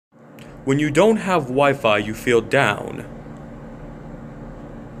When you don't have Wi-Fi, you feel down.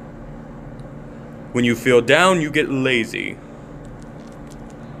 When you feel down, you get lazy.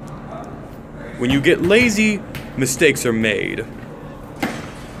 When you get lazy, mistakes are made.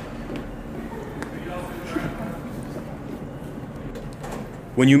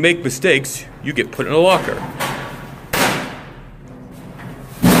 When you make mistakes, you get put in a locker.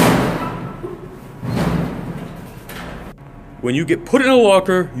 When you get put in a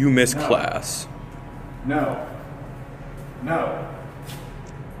locker, you miss class. No. No.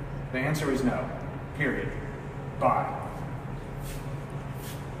 The answer is no. Period. Bye.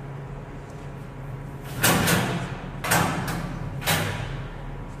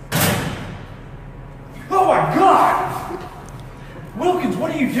 Oh my God! Wilkins,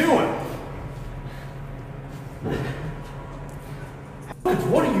 what are you doing? Wilkins,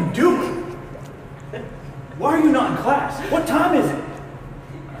 what are you doing? Why are you not in class? What time is it?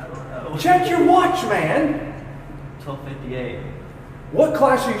 I don't know. Check your watch, man. 12:58. What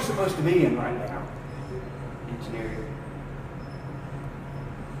class are you supposed to be in right now? Engineering.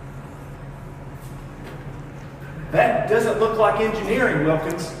 That doesn't look like engineering,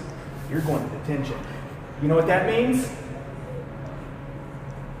 Wilkins. You're going to detention. You know what that means?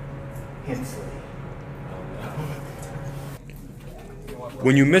 Hensley.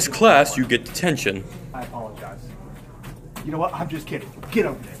 When you miss class, you get detention. I apologize. You know what? I'm just kidding. Get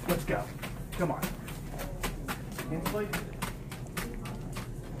over there. Let's go. Come on. Hensley?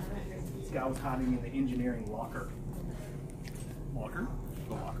 This guy was hiding in the engineering locker. Locker?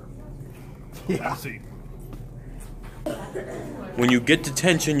 The locker. Yeah. I see. When you get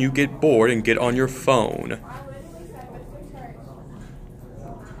detention, you get bored and get on your phone.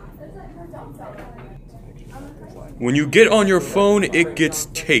 When you get on your phone, it gets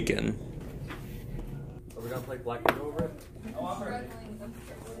taken. Are we gonna play blackjack over it? Oh, I'm ready.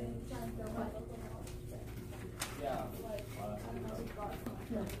 Yeah.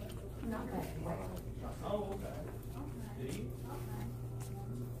 Oh, okay. Did he?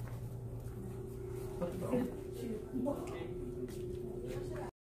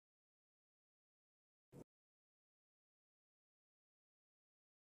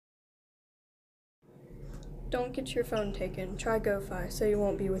 Don't get your phone taken. Try GoFi so you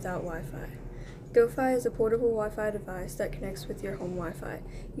won't be without Wi-Fi. GoFi is a portable Wi-Fi device that connects with your home Wi-Fi.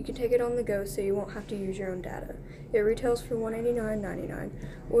 You can take it on the go so you won't have to use your own data. It retails for $189.99.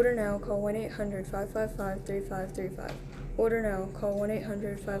 Order now, call 1-800-555-3535. Order now, call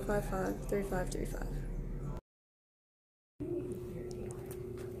 1-800-555-3535.